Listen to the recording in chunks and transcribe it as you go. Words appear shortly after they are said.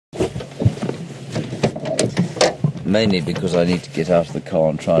mainly because I need to get out of the car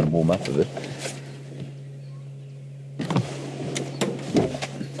and try and warm up a bit.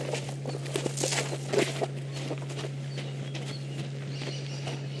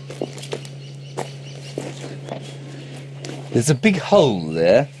 There's a big hole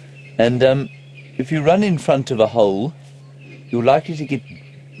there, and if you run in front of a hole, you're likely to get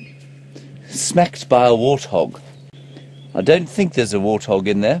smacked by a warthog. I don't think there's a warthog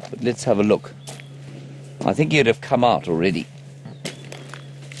in there, but let's have a look. I think he'd have come out already.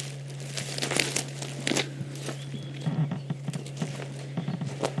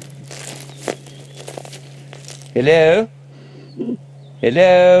 Hello?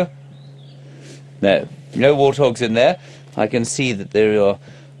 Hello? No, no warthogs in there. I can see that there are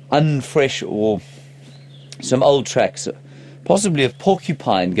unfresh or some old tracks, possibly of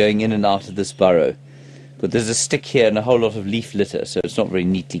porcupine going in and out of this burrow. But there's a stick here and a whole lot of leaf litter, so it's not very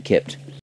neatly kept.